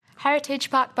Heritage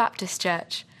Park Baptist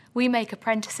Church. We make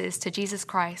apprentices to Jesus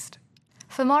Christ.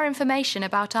 For more information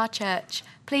about our church,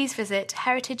 please visit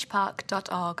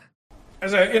heritagepark.org.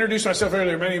 As I introduced myself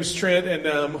earlier, my name is Trent,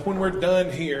 and when we're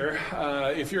done here,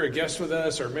 if you're a guest with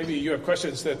us or maybe you have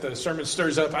questions that the sermon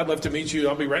stirs up, I'd love to meet you.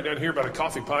 I'll be right down here by the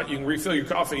coffee pot. You can refill your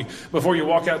coffee before you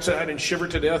walk outside and shiver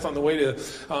to death on the way to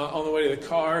the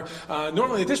car.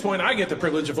 Normally at this point, I get the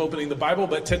privilege of opening the Bible,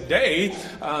 but today,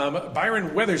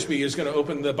 Byron Weathersby is going to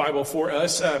open the Bible for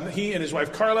us. He and his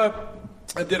wife Carla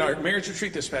did our marriage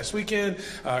retreat this past weekend,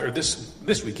 or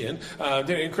this weekend. Did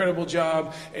an incredible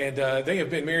job, and they have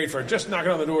been married for just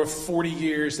knocking on the door 40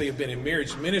 years. They have been in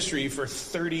marriage ministry for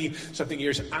 30-something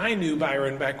years. I knew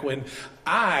Byron back when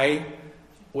I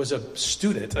was a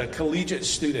student, a collegiate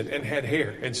student, and had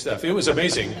hair and stuff. It was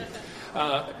amazing.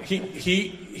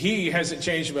 He hasn't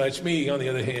changed much. Me, on the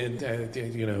other hand,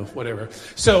 whatever.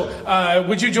 So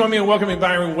would you join me in welcoming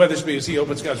Byron Weathersby as he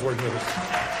opens God's Word with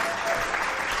us?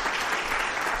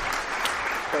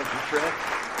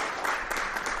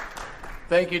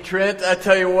 Thank you, Trent. I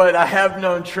tell you what, I have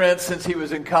known Trent since he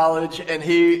was in college, and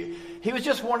he was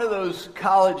just one of those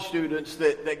college students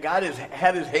that God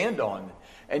had his hand on.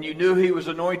 And you knew he was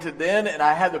anointed then, and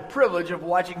I had the privilege of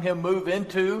watching him move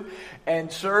into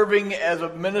and serving as a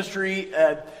ministry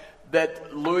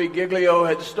that Louis Giglio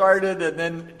had started, and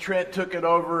then Trent took it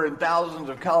over, and thousands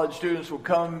of college students would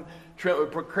come. Trent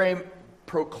would proclaim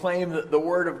the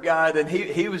Word of God, and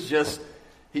he's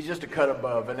just a cut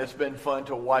above, and it's been fun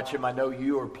to watch him. I know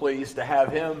you are pleased to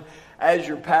have him as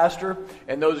your pastor,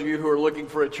 and those of you who are looking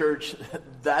for a church,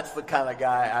 that's the kind of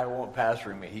guy I want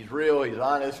pastoring me. He's real, he's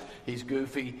honest, he's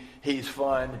goofy, he's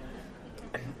fun,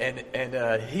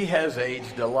 and he has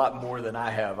aged a lot more than I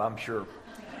have, I'm sure.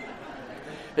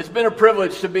 It's been a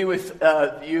privilege to be with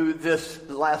you this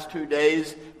last 2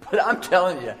 days, but I'm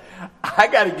telling you, I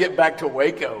got to get back to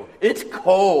Waco. It's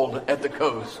cold at the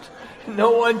coast.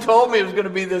 No one told me it was going to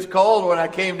be this cold when I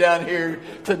came down here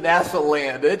to NASA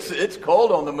land. It's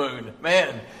cold on the moon.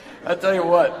 Man, I tell you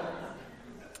what.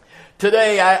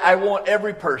 Today, I want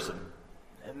every person,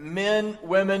 men,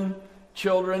 women,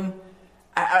 children,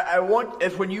 I want,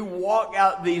 as when you walk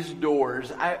out these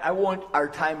doors, I want our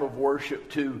time of worship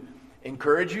to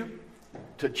encourage you,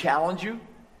 to challenge you,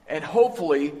 and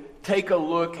hopefully take a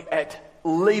look at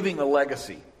leaving a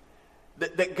legacy.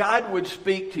 That God would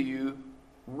speak to you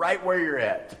right where you're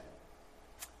at.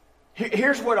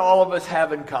 Here's what all of us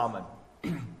have in common.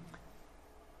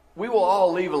 We will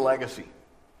all leave a legacy.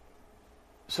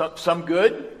 Some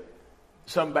good,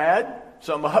 some bad,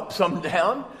 some up, some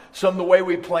down, some the way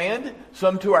we planned,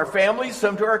 some to our families,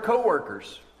 some to our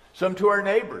coworkers, some to our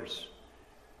neighbors.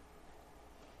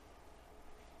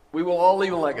 We will all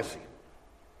leave a legacy.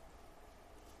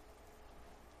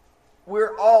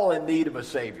 We're all in need of a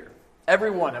Savior.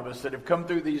 Every one of us that have come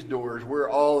through these doors, we're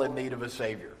all in need of a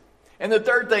Savior. And the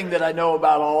third thing that I know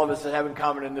about all of us that have in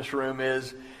common in this room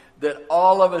is that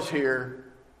all of us here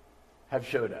have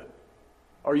showed up,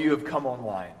 or you have come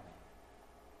online.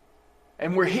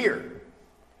 And we're here.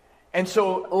 And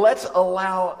so let's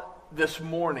allow this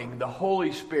morning the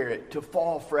Holy Spirit to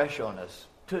fall fresh on us,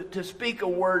 to speak a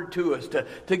word to us,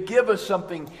 to give us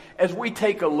something as we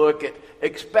take a look at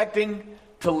expecting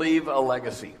to leave a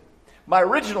legacy. My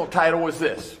original title was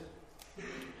this: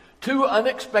 Two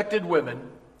Unexpected Women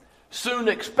Soon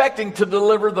Expecting to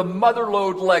Deliver the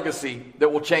Motherlode Legacy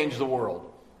That Will Change the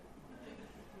World.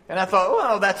 And I thought,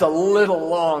 well, that's a little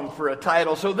long for a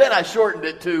title, so then I shortened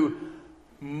it to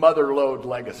Motherlode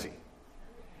Legacy.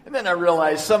 And then I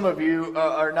realized some of you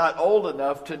are not old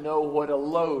enough to know what a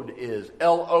load is.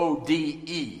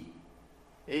 L-O-D-E.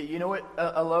 You know what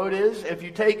a load is? If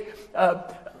you take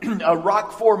a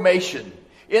rock formation,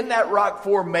 in that rock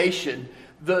formation,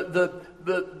 the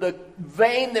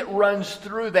vein that runs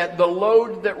through that, the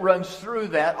load that runs through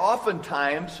that,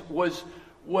 oftentimes was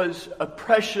a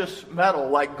precious metal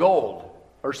like gold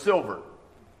or silver.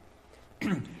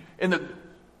 In the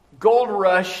gold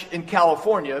rush in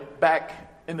California back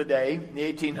in the day, in the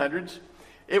 1800s,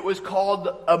 it was called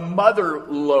a mother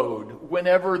lode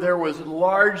whenever there was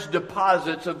large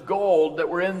deposits of gold that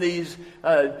were in these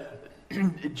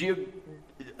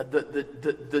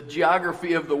the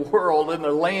geography of the world and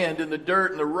the land and the dirt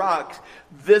and the rocks.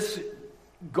 This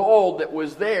gold that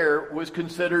was there was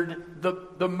considered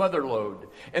the mother lode.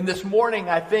 And this morning,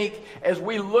 I think, as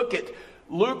we look at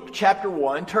Luke chapter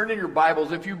 1, turn in your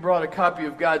Bibles, if you brought a copy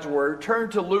of God's Word,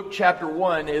 turn to Luke chapter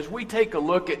 1. As we take a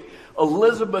look at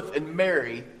Elizabeth and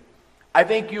Mary, I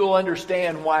think you'll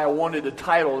understand why I wanted to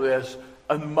title this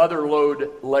A Motherlode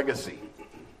Legacy.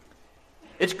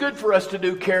 It's good for us to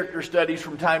do character studies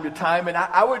from time to time, and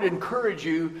I would encourage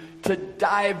you to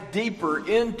dive deeper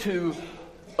into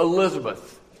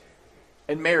Elizabeth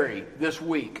and Mary this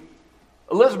week.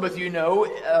 Elizabeth,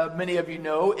 many of you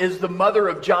know, is the mother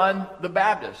of John the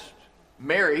Baptist.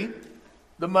 Mary,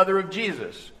 the mother of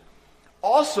Jesus.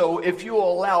 Also, if you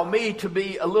will allow me to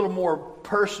be a little more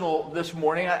personal this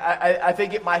morning, I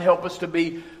think it might help us to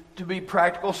be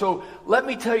practical. So let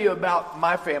me tell you about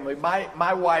my family.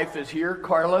 My wife is here,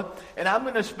 Carla, and I'm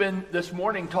going to spend this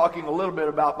morning talking a little bit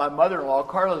about my mother-in-law,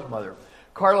 Carla's mother.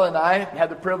 Carla and I had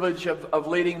the privilege of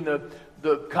leading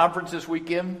the conference this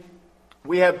weekend.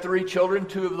 We have 3 children.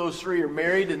 2 of those 3 are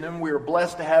married, and then we are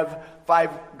blessed to have 5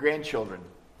 grandchildren.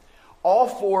 All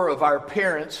 4 of our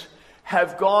parents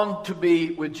have gone to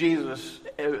be with Jesus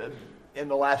in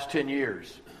the last 10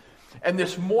 years. And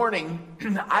this morning,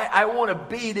 I want to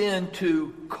beat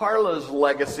into Carla's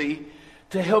legacy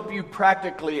to help you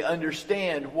practically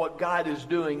understand what God is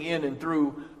doing in and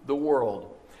through the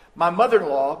world. My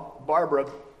mother-in-law,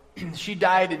 Barbara, she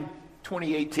died in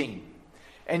 2018.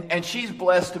 And she's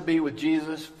blessed to be with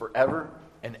Jesus forever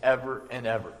and ever and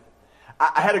ever.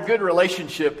 I had a good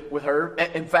relationship with her.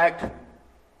 In fact,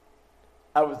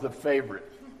 I was the favorite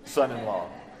son-in-law.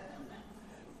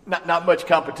 Not much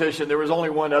competition. There was only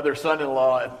one other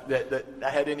son-in-law that I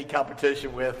had any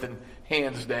competition with, and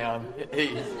hands down,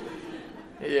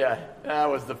 I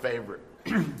was the favorite.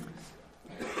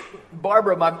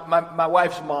 Barbara, my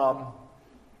wife's mom,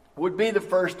 would be the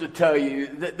first to tell you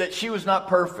that she was not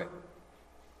perfect,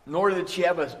 nor did she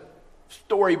have a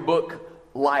storybook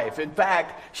life. In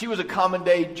fact, she was a common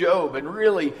day Job and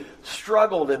really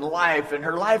struggled in life, and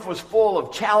her life was full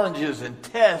of challenges and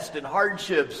tests and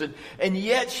hardships, and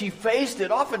yet she faced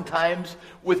it oftentimes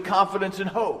with confidence and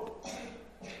hope.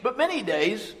 But many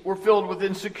days were filled with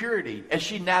insecurity as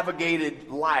she navigated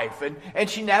life, and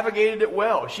she navigated it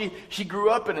well. She grew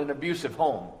up in an abusive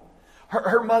home.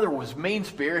 Her mother was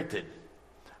mean-spirited.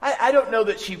 I don't know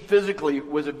that she physically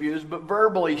was abused, but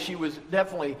verbally she was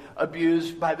definitely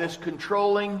abused by this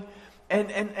controlling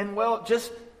and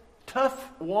just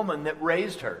tough woman that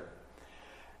raised her.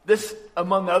 This,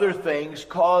 among other things,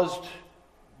 caused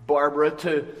Barbara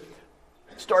to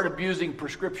start abusing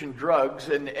prescription drugs.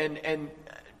 And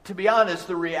to be honest,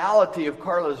 the reality of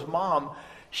Carla's mom,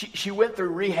 she went through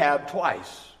rehab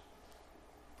twice.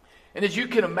 And as you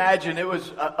can imagine, it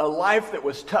was a life that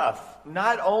was tough,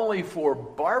 not only for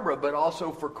Barbara, but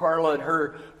also for Carla and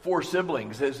her 4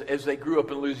 siblings as they grew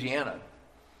up in Louisiana.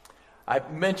 I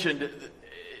mentioned,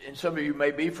 and some of you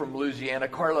may be from Louisiana,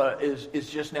 Carla is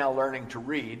just now learning to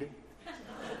read.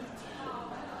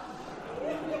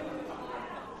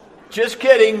 Just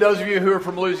kidding, those of you who are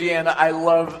from Louisiana, I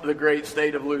love the great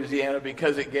state of Louisiana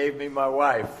because it gave me my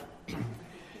wife.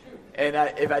 And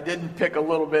if I didn't pick a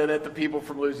little bit at the people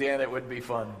from Louisiana, it would be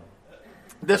fun.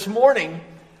 This morning,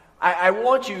 I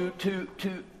want you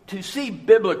to see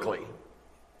biblically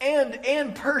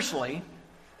and personally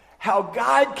how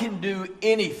God can do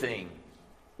anything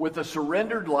with a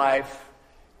surrendered life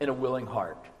and a willing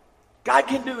heart. God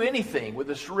can do anything with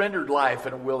a surrendered life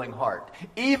and a willing heart.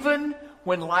 Even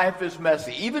when life is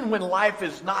messy. Even when life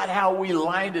is not how we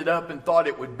lined it up and thought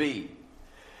it would be.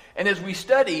 And as we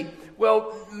study,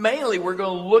 mainly we're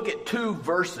going to look at 2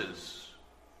 verses.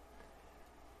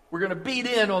 We're going to beat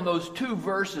in on those 2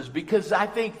 verses because I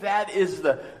think that is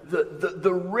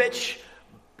the rich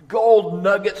gold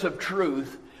nuggets of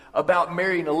truth about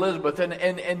Mary and Elizabeth.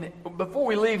 And before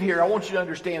we leave here, I want you to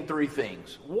understand 3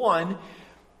 things. 1,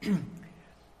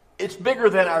 it's bigger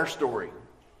than our story.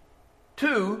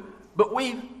 2, but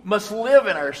we must live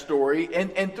in our story.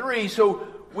 And 3, so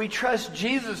we trust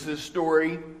Jesus'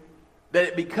 story that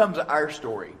it becomes our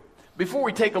story. Before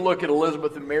we take a look at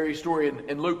Elizabeth and Mary's story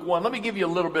in Luke 1, let me give you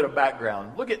a little bit of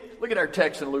background. Look at our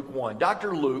text in Luke 1.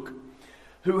 Dr. Luke,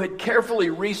 who had carefully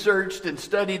researched and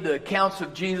studied the accounts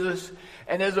of Jesus,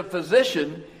 and as a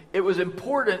physician, it was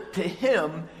important to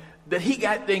him that he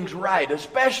got things right,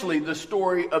 especially the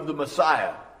story of the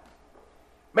Messiah.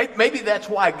 Maybe that's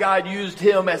why God used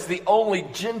him as the only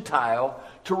Gentile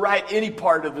to write any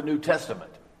part of the New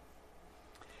Testament.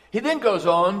 He then goes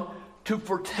on to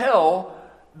foretell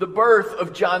the birth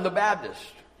of John the Baptist.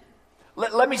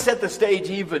 Let me set the stage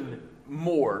even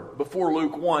more. Before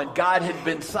Luke 1, God had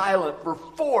been silent for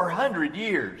 400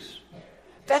 years.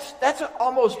 That's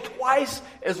almost twice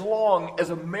as long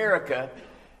as America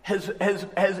has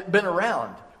been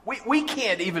around. We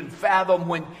can't even fathom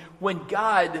when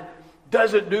God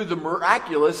doesn't do the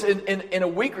miraculous in a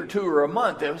week or 2 or a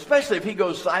month, especially if he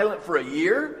goes silent for a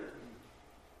year.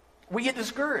 We get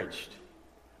discouraged.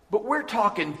 But we're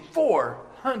talking 400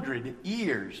 400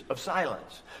 years of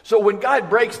silence. So when God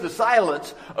breaks the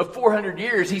silence of 400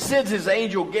 years, he sends his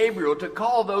angel Gabriel to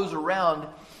call those around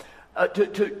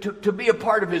to be a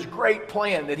part of his great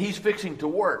plan that he's fixing to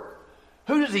work.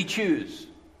 Who does he choose?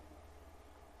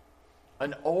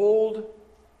 An old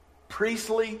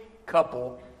priestly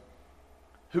couple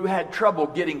who had trouble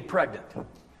getting pregnant,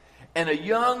 and a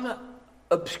young,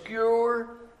 obscure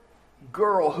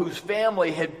girl whose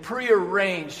family had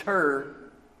prearranged her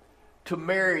to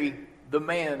marry the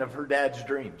man of her dad's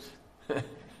dreams.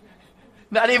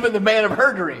 Not even the man of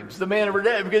her dreams, the man of her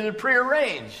dad, because it's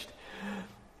prearranged.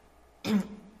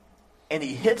 And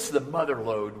he hits the mother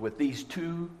lode with these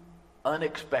two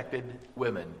unexpected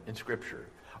women in Scripture.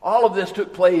 All of this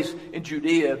took place in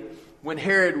Judea when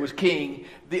Herod was king.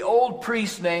 The old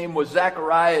priest's name was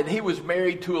Zechariah, and he was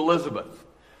married to Elizabeth.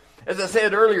 As I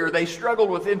said earlier, they struggled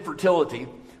with infertility,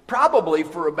 probably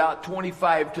for about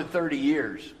 25 to 30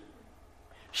 years.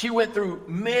 She went through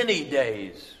many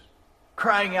days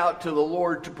crying out to the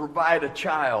Lord to provide a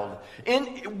child,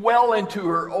 well into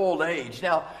her old age.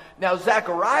 Now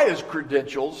Zechariah's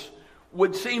credentials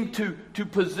would seem to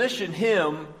position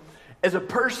him as a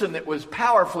person that was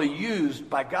powerfully used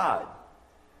by God.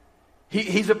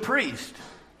 He's a priest.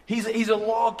 He's a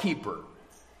law keeper.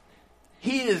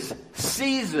 He is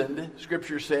seasoned,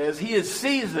 Scripture says, he is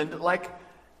seasoned like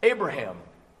Abraham.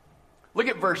 Look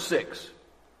at verse 6.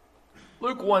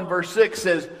 Luke 1 verse 6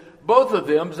 says, both of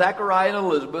them, Zechariah and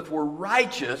Elizabeth, were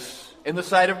righteous in the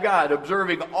sight of God,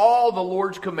 observing all the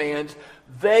Lord's commands.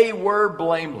 They were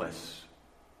blameless.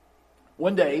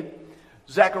 One day,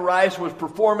 Zacharias was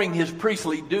performing his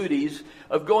priestly duties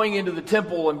of going into the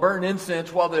temple and burn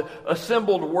incense while the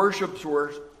assembled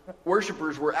worshipers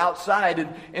were outside.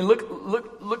 And look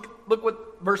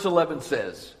what verse 11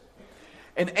 says.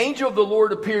 An angel of the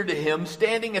Lord appeared to him,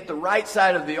 standing at the right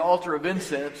side of the altar of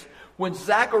incense. When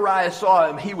Zacharias saw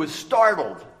him, he was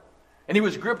startled, and he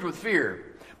was gripped with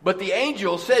fear. But the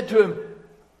angel said to him,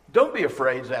 don't be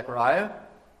afraid, Zechariah.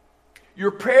 Your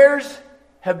prayers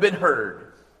have been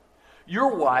heard.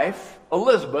 Your wife,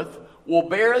 Elizabeth, will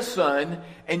bear a son,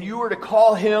 and you are to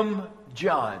call him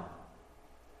John.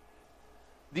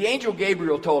 The angel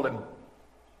Gabriel told him,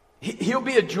 he'll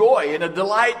be a joy and a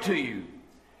delight to you.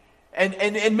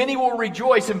 And many will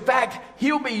rejoice. In fact,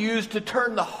 he'll be used to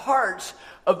turn the hearts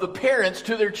of the parents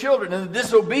to their children, and the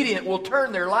disobedient will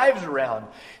turn their lives around.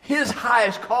 His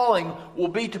highest calling will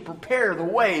be to prepare the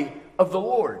way of the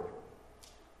Lord.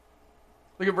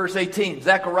 Look at verse 18.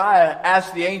 Zechariah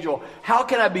asked the angel, how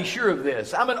can I be sure of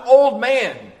this? I'm an old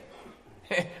man.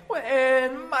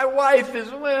 And my wife is,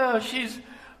 she's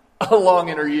along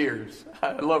in her years.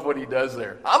 I love what he does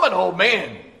there. I'm an old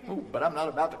man. Ooh, but I'm not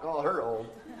about to call her old.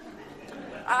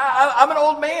 I'm an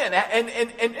old man,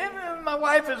 and my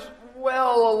wife is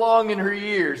well along in her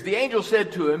years. The angel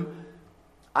said to him,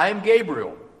 I am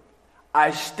Gabriel. I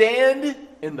stand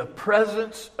in the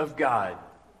presence of God.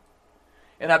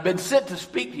 And I've been sent to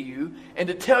speak to you and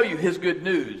to tell you his good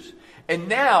news. And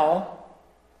now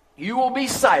you will be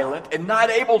silent and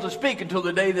not able to speak until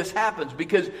the day this happens,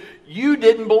 because you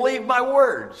didn't believe my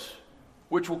words,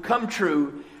 which will come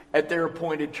true at their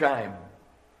appointed time.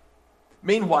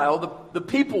 Meanwhile, the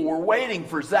people were waiting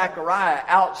for Zechariah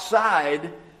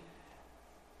outside.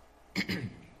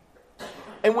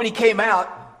 And when he came out,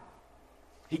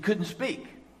 he couldn't speak.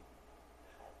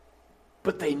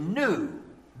 But they knew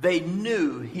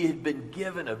he had been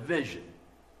given a vision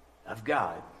of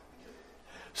God.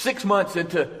 6 months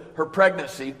into her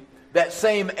pregnancy, that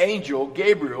same angel,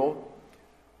 Gabriel,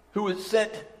 who was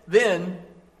sent then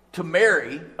to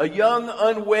Mary, a young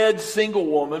unwed single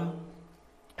woman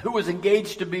who was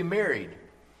engaged to be married.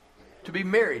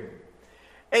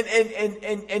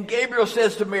 And Gabriel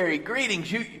says to Mary,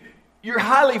 greetings, you're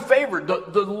highly favored.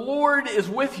 The Lord is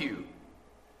with you.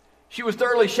 She was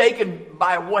thoroughly shaken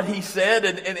by what he said,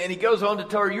 and he goes on to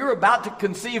tell her, you're about to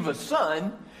conceive a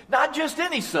son, not just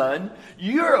any son,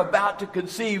 you're about to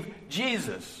conceive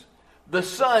Jesus, the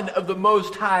Son of the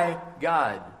Most High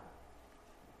God,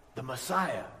 the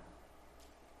Messiah.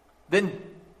 Then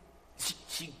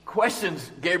she questions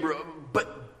Gabriel,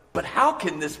 but how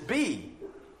can this be?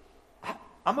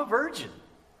 I'm a virgin.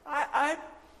 I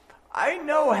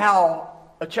know how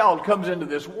a child comes into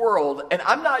this world, and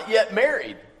I'm not yet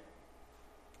married.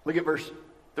 Look at verse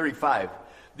 35.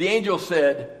 The angel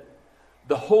said,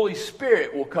 the Holy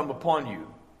Spirit will come upon you.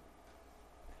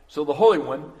 So the Holy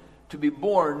One to be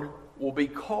born will be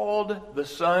called the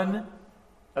Son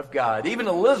of God. Even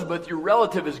Elizabeth, your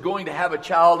relative, is going to have a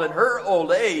child in her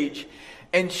old age,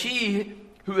 and she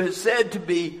who is said to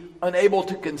be unable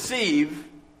to conceive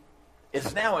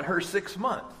is now in her 6th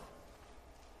month.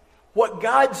 What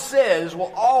God says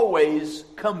will always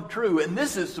come true. And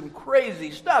this is some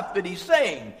crazy stuff that he's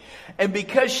saying. And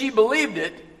because she believed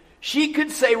it, she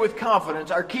could say with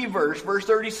confidence, our key verse, verse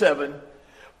 37,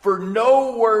 for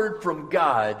no word from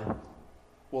God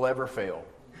will ever fail.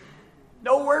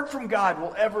 No word from God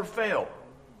will ever fail.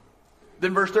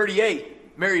 Then verse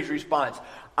 38, Mary's response,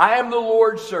 I am the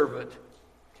Lord's servant.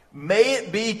 May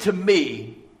it be to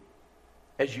me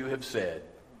as you have said.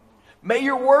 May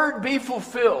your word be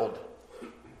fulfilled.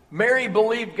 Mary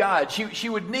believed God. She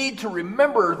would need to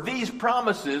remember these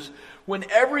promises when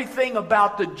everything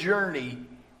about the journey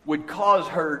would cause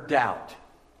her doubt.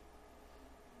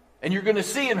 And you're going to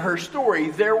see in her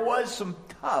story, there was some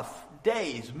tough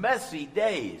days, messy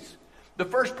days. The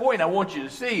first point I want you to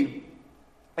see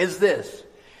is this.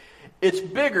 It's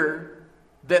bigger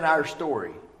than our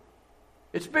story.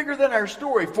 It's bigger than our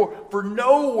story. For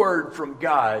no word from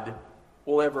God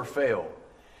will ever fail.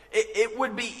 It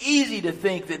would be easy to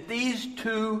think that these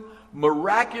two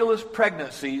miraculous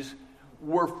pregnancies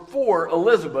were for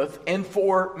Elizabeth and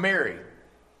for Mary.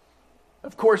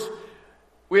 Of course,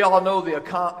 we all know the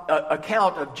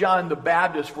account of John the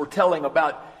Baptist foretelling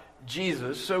about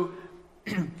Jesus. So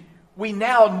we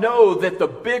now know that the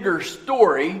bigger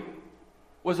story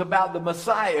was about the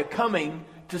Messiah coming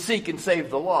to seek and save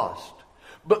the lost.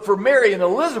 But for Mary and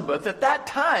Elizabeth, at that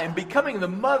time, becoming the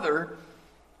mother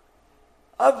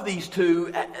of these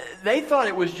two, they thought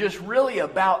it was just really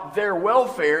about their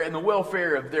welfare and the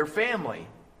welfare of their family.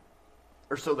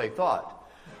 Or so they thought.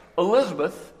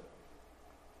 Elizabeth,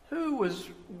 who was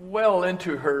well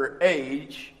into her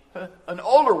age, an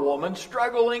older woman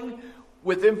struggling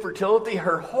with infertility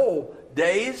her whole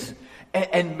days,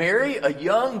 and Mary, a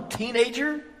young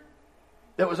teenager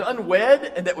that was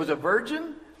unwed and that was a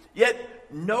virgin, yet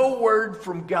no word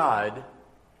from God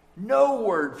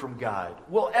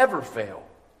will ever fail.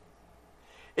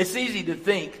 It's easy to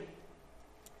think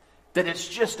that it's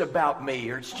just about me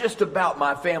or it's just about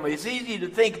my family. It's easy to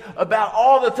think about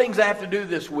all the things I have to do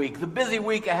this week, the busy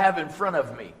week I have in front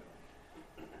of me,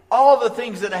 all the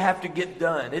things that I have to get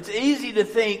done. It's easy to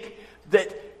think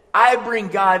that I bring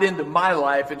God into my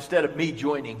life instead of me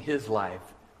joining his life.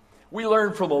 We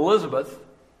learned from Elizabeth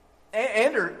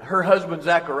and her husband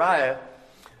Zechariah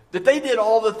that they did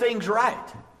all the things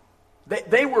right.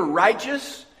 They were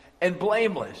righteous and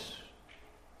blameless.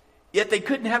 Yet they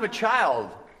couldn't have a child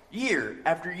year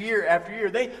after year after year.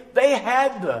 They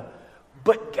had the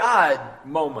but God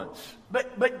moments.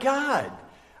 But God,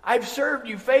 I've served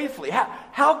you faithfully.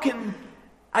 How can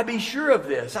I be sure of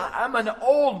this? I'm an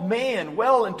old man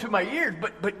well into my years.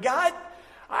 But God,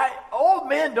 old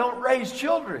men don't raise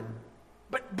children.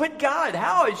 But God,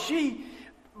 how is she?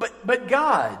 But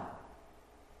God.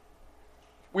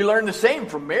 We learn the same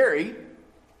from Mary.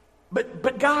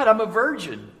 But God, I'm a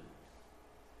virgin.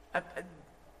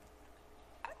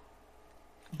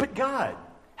 But God,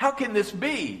 how can this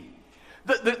be?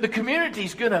 The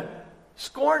community's going to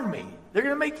scorn me. They're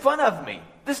going to make fun of me.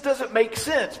 This doesn't make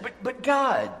sense. But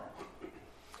God.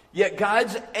 Yet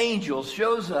God's angel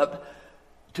shows up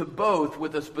to both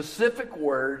with a specific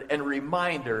word and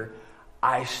reminder,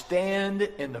 I stand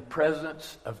in the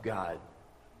presence of God.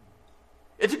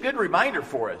 It's a good reminder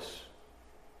for us.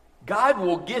 God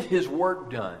will get his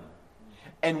work done.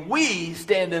 And we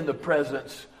stand in the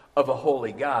presence of a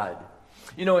holy God.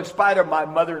 You know, in spite of my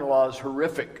mother-in-law's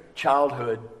horrific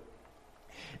childhood,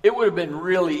 it would have been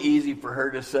really easy for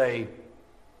her to say,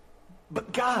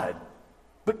 but God,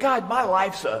 my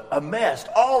life's a mess.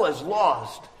 All is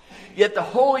lost. Yet the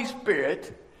Holy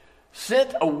Spirit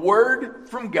sent a word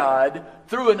from God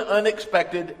through an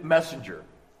unexpected messenger.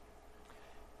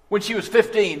 When she was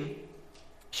 15,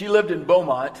 she lived in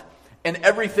Beaumont, and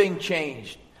everything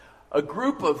changed. A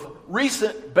group of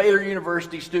recent Baylor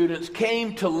University students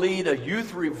came to lead a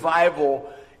youth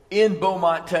revival in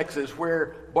Beaumont, Texas,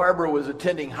 where Barbara was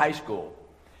attending high school.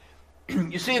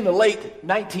 You see, in the late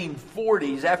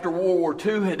 1940s, after World War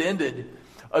II had ended,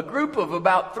 a group of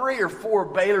about 3 or 4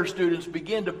 Baylor students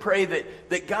began to pray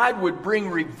that God would bring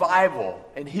revival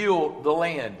and heal the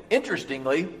land.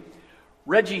 Interestingly,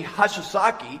 Reggie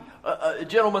Hashisaki, a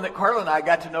gentleman that Carla and I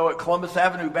got to know at Columbus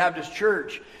Avenue Baptist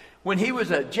Church, when he was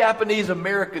a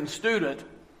Japanese-American student,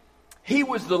 he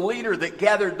was the leader that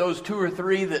gathered those 2 or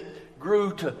 3 that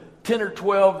grew to 10 or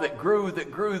 12, that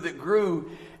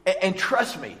grew. And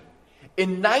trust me,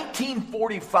 in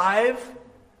 1945,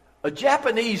 a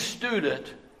Japanese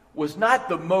student was not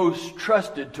the most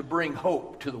trusted to bring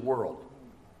hope to the world.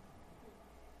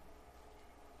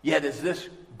 Yet as this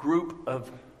group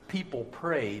of people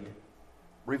prayed,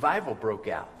 revival broke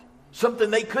out. something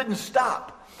they couldn't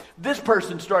stop. This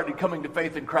person started coming to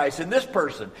faith in Christ, and this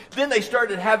person. Then they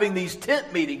started having these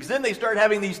tent meetings. Then they started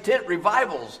having these tent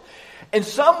revivals. And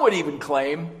some would even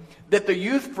claim that the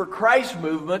Youth for Christ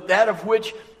movement, that of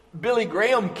which Billy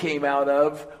Graham came out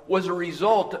of, was a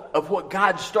result of what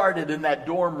God started in that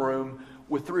dorm room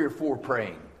with 3 or 4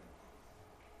 praying.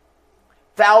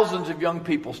 Thousands of young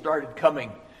people started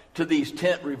coming to these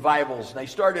tent revivals, and they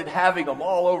started having them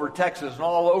all over Texas and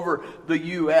all over the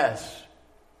U.S.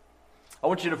 I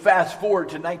want you to fast forward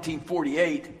to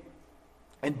 1948.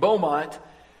 In Beaumont,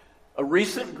 a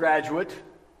recent graduate,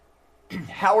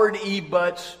 Howard E.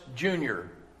 Butts Jr.,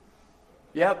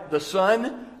 the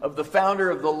son of the founder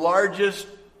of the largest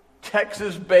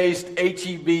Texas-based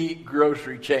H-E-B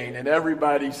grocery chain. And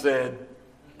everybody said,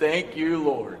 "Thank you,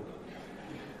 Lord."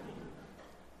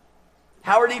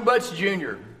 Howard E. Butts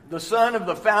Jr., the son of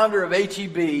the founder of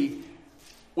H-E-B,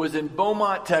 was in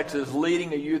Beaumont, Texas,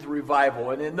 leading a youth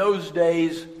revival. And in those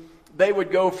days, they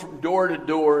would go from door to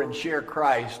door and share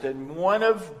Christ. And one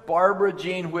of Barbara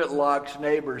Jean Whitlock's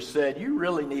neighbors said, "You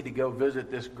really need to go visit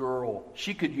this girl.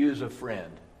 She could use a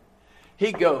friend."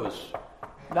 He goes,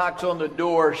 knocks on the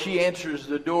door. She answers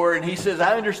the door, and he says,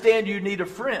 "I understand you need a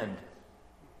friend."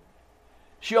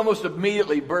 She almost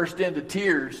immediately burst into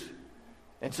tears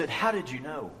and said, "How did you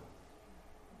know?"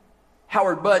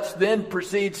 Howard Butts then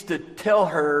proceeds to tell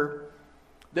her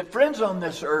that friends on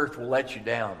this earth will let you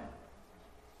down.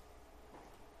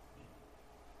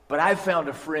 But I found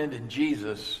a friend in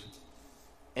Jesus,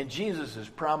 and Jesus'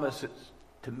 promise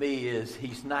to me is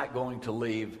he's not going to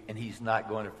leave and he's not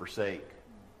going to forsake.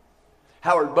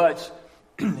 Howard Butts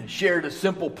shared a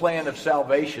simple plan of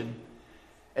salvation,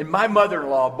 and my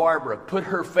mother-in-law, Barbara, put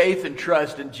her faith and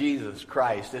trust in Jesus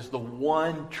Christ as the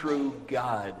one true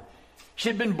God. She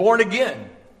had been born again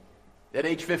at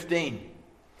age 15.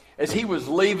 As he was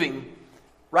leaving,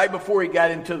 right before he got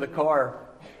into the car,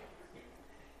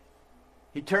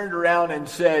 he turned around and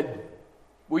said,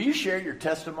 "Will you share your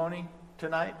testimony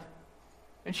tonight?"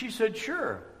 And she said,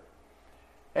 "Sure."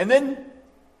 And then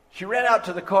she ran out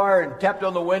to the car and tapped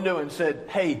on the window and said,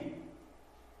 "Hey,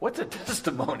 what's a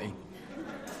testimony?"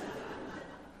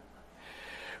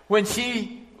 When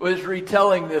she was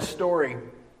retelling this story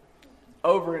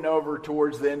over and over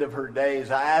towards the end of her days,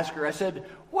 I asked her, I said,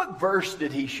 "What verse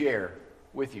did he share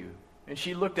with you?" And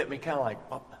she looked at me kind of like,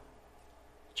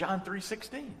 John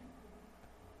 3:16.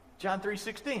 John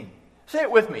 3:16. Say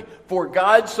it with me. "For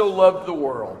God so loved the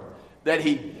world that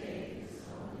he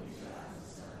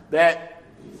that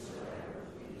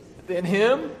in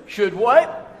him should"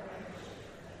 what?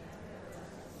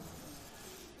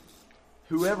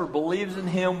 "Whoever believes in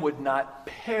him would not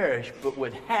perish, but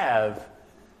would have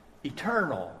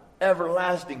eternal,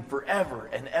 everlasting, forever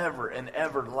and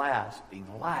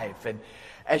everlasting life." And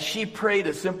as she prayed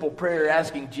a simple prayer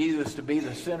asking Jesus to be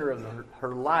the center of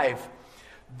her life,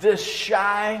 this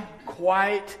shy,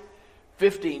 quiet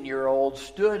 15-year-old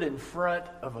stood in front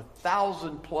of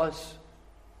 1,000+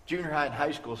 junior high and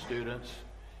high school students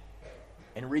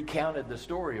and recounted the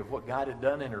story of what God had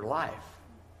done in her life.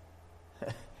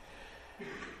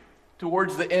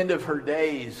 Towards the end of her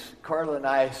days, Carla and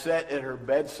I sat at her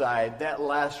bedside. That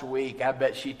last week, I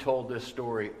bet she told this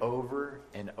story over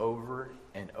and over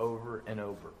and over and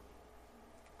over.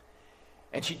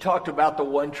 And she talked about the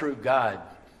one true God,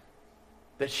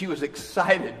 that she was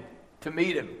excited to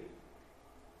meet him.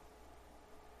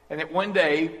 And that one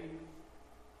day,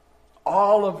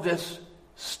 all of this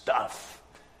stuff,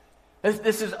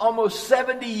 this is almost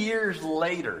 70 years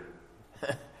later,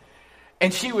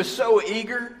 and she was so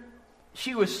eager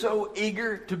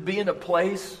to be in a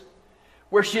place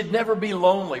where she'd never be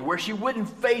lonely, where she wouldn't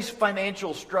face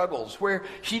financial struggles, where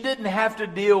she didn't have to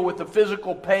deal with the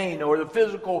physical pain or the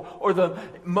physical or the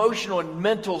emotional and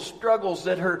mental struggles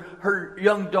that her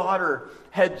young daughter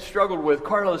had struggled with,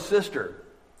 Carla's sister.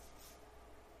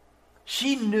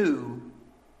 She knew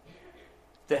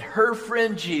that her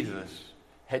friend Jesus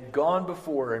had gone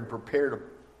before her and prepared a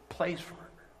place for her.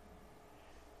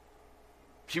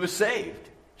 She was saved.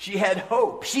 She had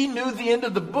hope. She knew the end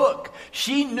of the book.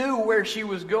 She knew where she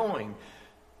was going.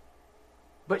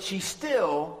 But she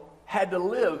still had to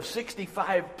live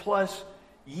 65+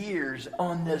 years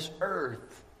on this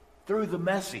earth through the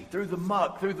messy, through the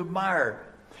muck, through the mire.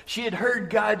 She had heard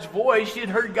God's voice. She had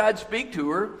heard God speak to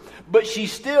her. But she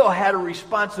still had a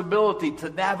responsibility to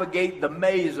navigate the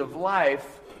maze of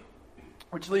life,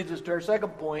 which leads us to our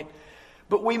second point.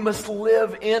 But we must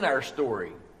live in our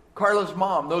story. Carla's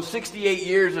mom, those 68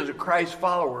 years as a Christ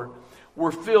follower,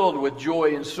 were filled with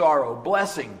joy and sorrow,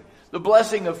 blessing, The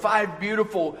blessing of 5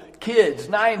 beautiful kids,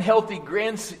 9 healthy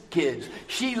grandkids.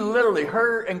 She literally,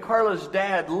 her and Carla's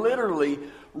dad literally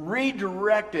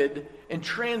redirected and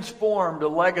transformed a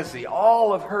legacy.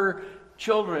 All of her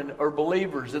children are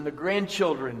believers, and the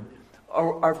grandchildren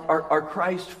are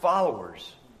Christ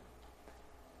followers.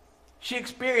 She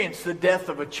experienced the death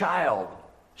of a child.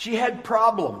 She had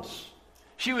problems.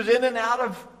 She was in and out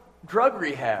of drug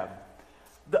rehab.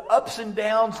 The ups and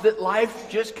downs that life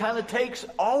just kind of takes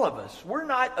all of us. We're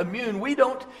not immune. We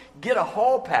don't get a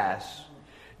hall pass.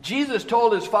 Jesus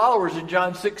told his followers in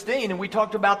John 16, and we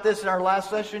talked about this in our last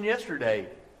session yesterday.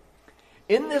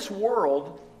 In this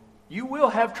world, you will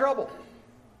have trouble.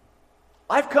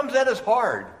 Life comes at us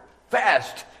hard,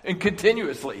 fast, and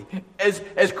continuously.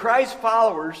 As Christ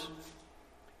followers,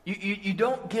 you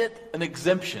don't get an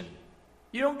exemption.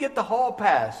 You don't get the hall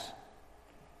pass.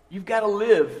 You've got to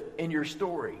live in your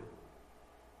story.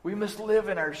 We must live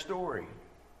in our story.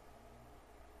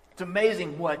 It's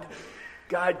amazing what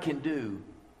God can do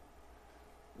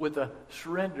with a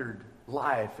surrendered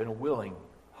life and a willing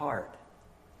heart.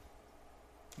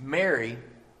 Mary,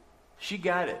 she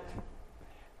got it.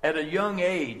 At a young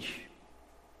age,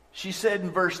 she said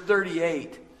in verse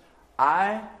 38,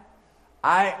 I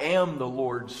am the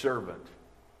Lord's servant.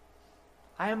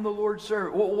 I am the Lord's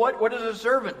servant. Well, what does a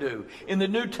servant do? In the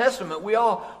New Testament, we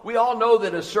all know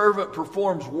that a servant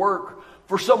performs work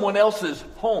for someone else's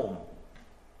home.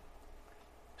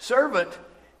 Servant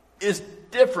is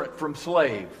different from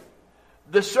slave.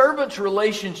 The servant's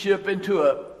relationship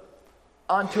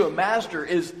onto a master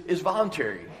is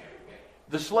voluntary.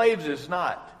 The slave's is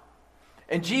not.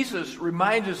 And Jesus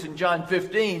reminds us in John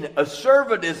 15, a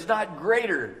servant is not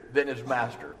greater than his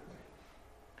master.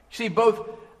 See, both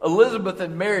Elizabeth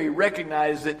and Mary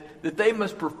recognized that they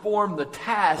must perform the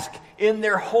task in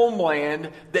their homeland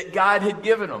that God had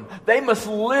given them. They must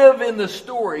live in the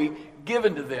story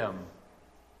given to them.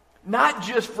 Not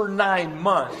just for 9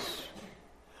 months,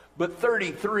 but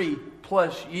 33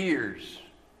 plus years.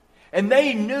 And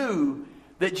they knew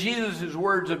that Jesus'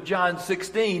 words of John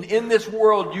 16, in this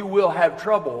world you will have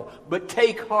trouble, but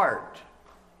take heart.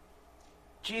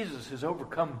 Jesus has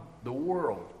overcome the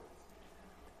world.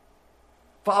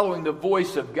 Following the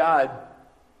voice of God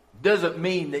doesn't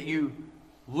mean that you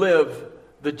live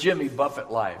the Jimmy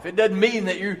Buffett life. It doesn't mean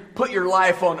that you put your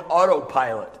life on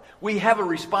autopilot. We have a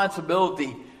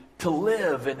responsibility to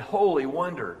live in holy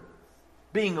wonder,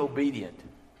 being obedient.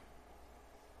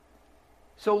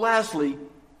 So lastly,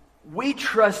 we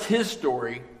trust his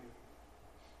story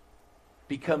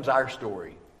becomes our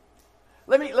story.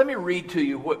 Let me read to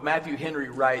you what Matthew Henry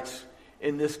writes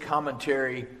in this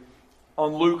commentary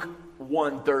on Luke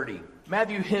 1:30.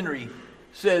 Matthew Henry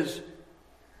says,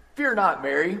 "Fear not,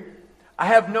 Mary. I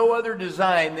have no other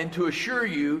design than to assure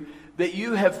you that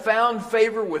you have found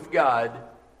favor with God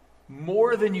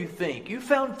more than you think." You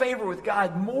found favor with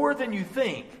God more than you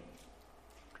think.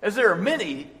 As there are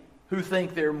many who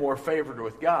think they're more favored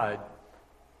with God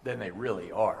than they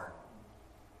really are.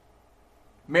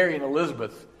 Mary and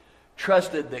Elizabeth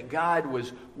trusted that God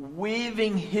was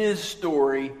weaving his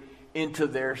story into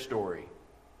their story.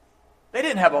 They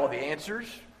didn't have all the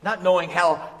answers, not knowing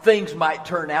how things might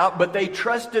turn out, but they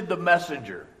trusted the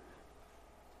messenger,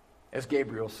 as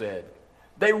Gabriel said.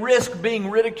 They risked being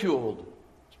ridiculed,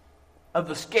 of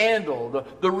the scandal,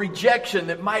 the rejection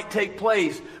that might take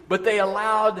place, but they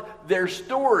allowed their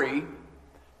story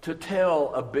to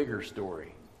tell a bigger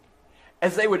story,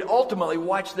 as they would ultimately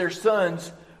watch their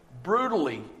sons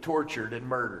brutally tortured and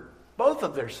murdered. Both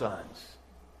of their sons.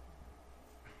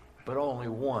 But only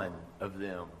one of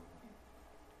them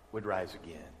would rise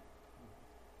again.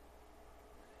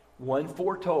 One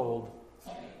foretold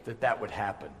that would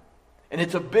happen. And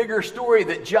it's a bigger story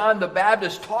that John the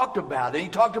Baptist talked about. And he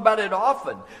talked about it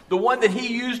often. The one that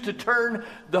he used to turn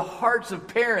the hearts of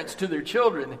parents to their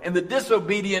children and the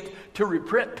disobedient to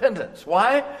repentance.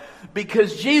 Why?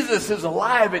 Because Jesus is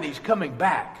alive and he's coming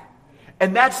back.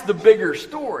 And that's the bigger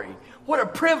story. What a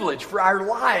privilege for our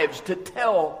lives to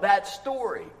tell that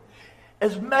story.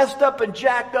 As messed up and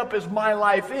jacked up as my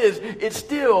life is, it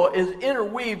still is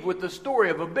interweaved with the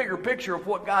story of a bigger picture of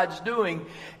what God's doing.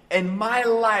 And my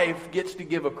life gets to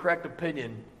give a correct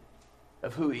opinion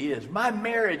of who he is. My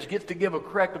marriage gets to give a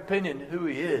correct opinion of who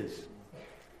he is.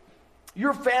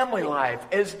 Your family life,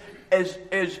 as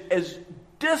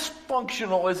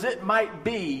dysfunctional as it might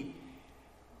be,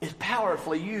 is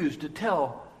powerfully used to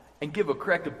tell and give a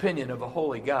correct opinion of a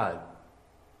holy God.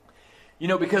 You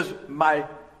know, because my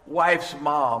wife's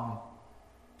mom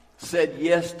said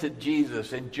yes to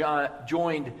Jesus and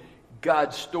joined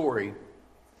God's story,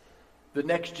 the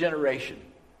next generation,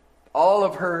 all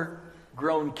of her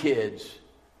grown kids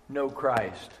know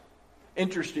Christ.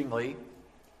 Interestingly,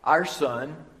 our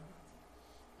son,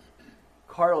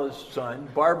 Carla's son,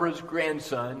 Barbara's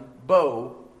grandson,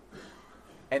 Bo,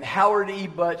 and Howard E.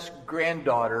 Butt's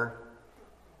granddaughter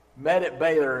met at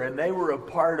Baylor, and they were a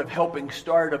part of helping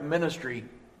start a ministry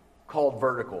called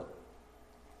Vertical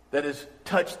that has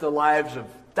touched the lives of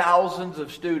thousands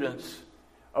of students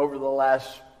over the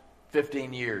last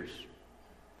 15 years.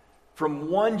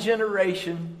 From one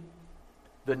generation,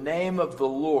 the name of the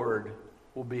Lord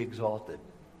will be exalted.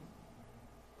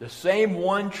 The same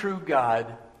one true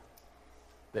God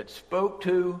that spoke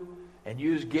to and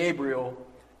used Gabriel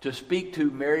to speak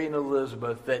to Mary and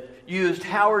Elizabeth, that used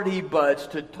Howard E. Butts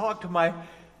to talk to my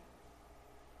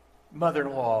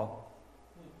mother-in-law.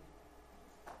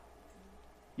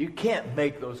 You can't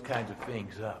make those kinds of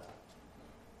things up.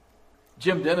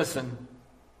 Jim Dennison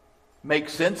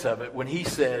makes sense of it when he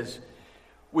says,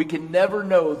 we can never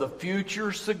know the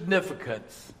future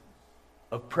significance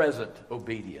of present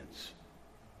obedience.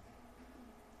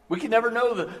 We can never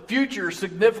know the future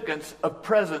significance of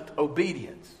present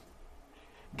obedience.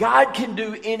 God can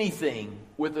do anything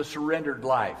with a surrendered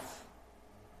life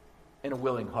and a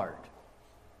willing heart.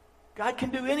 God can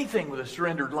do anything with a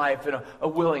surrendered life and a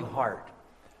willing heart.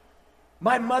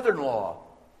 My mother-in-law,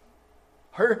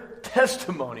 her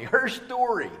testimony, her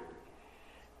story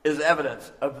is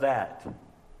evidence of that.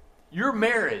 Your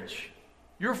marriage,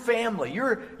 your family,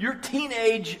 your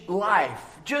teenage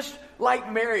life, just like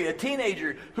Mary, a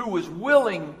teenager who was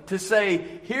willing to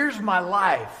say, here's my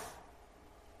life.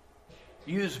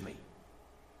 Use me.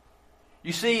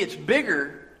 You see, it's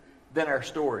bigger than our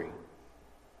story.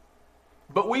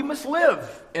 But we must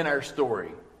live in our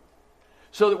story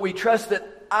so that we trust that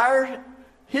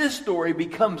His story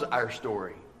becomes our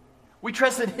story. We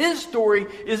trust that His story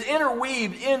is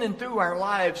interweaved in and through our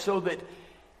lives so that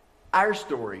our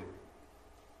story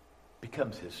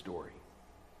becomes His story.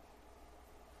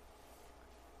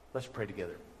 Let's pray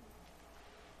together.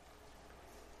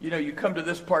 You know, you come to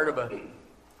this part of a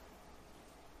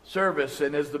service,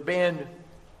 and as the band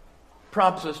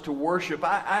prompts us to worship,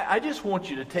 I just want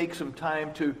you to take some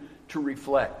time to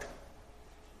reflect.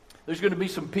 There's going to be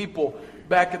some people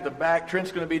back at the back.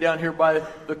 Trent's going to be down here by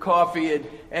the coffee,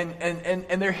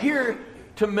 and they're here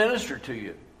to minister to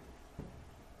you.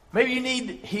 Maybe you need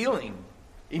healing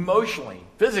emotionally,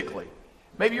 physically.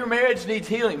 Maybe your marriage needs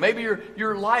healing. Maybe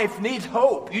your life needs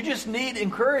hope. You just need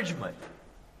encouragement.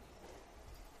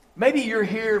 Maybe you're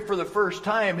here for the first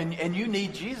time and you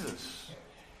need Jesus.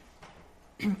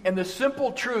 And the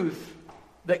simple truth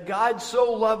that God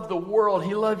so loved the world,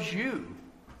 He loves you.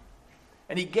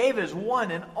 And He gave His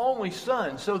one and only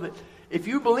Son so that if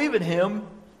you believe in Him,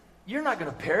 you're not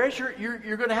going to perish.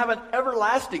 You're going to have an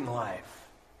everlasting life.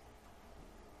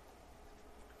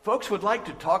 Folks would like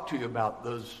to talk to you about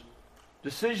those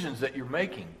decisions that you're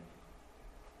making.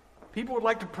 People would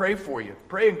like to pray for you,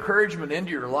 pray encouragement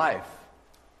into your life.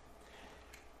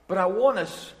 But I want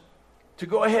us to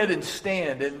go ahead and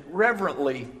stand and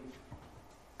reverently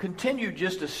continue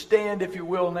just to stand, if you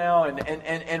will, now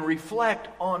and reflect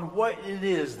on what it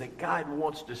is that God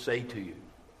wants to say to you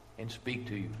and speak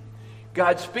to you.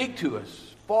 God, speak to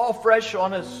us. Fall fresh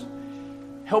on us.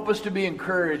 Help us to be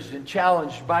encouraged and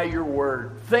challenged by your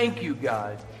word. Thank you,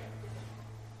 God,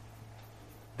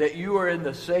 that you are in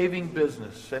the saving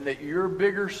business and that your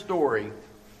bigger story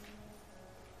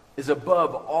is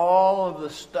above all of the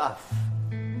stuff.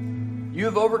 You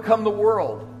have overcome the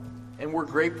world, and we're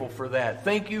grateful for that.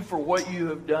 Thank you for what you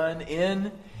have done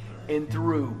in and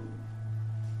through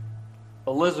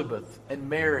Elizabeth and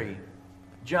Mary,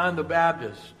 John the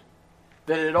Baptist,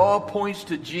 that it all points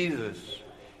to Jesus.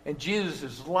 And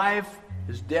Jesus' life,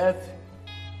 His death,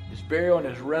 His burial, and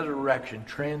His resurrection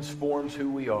transforms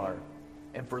who we are.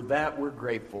 And for that, we're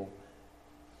grateful.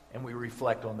 And we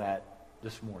reflect on that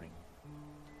this morning.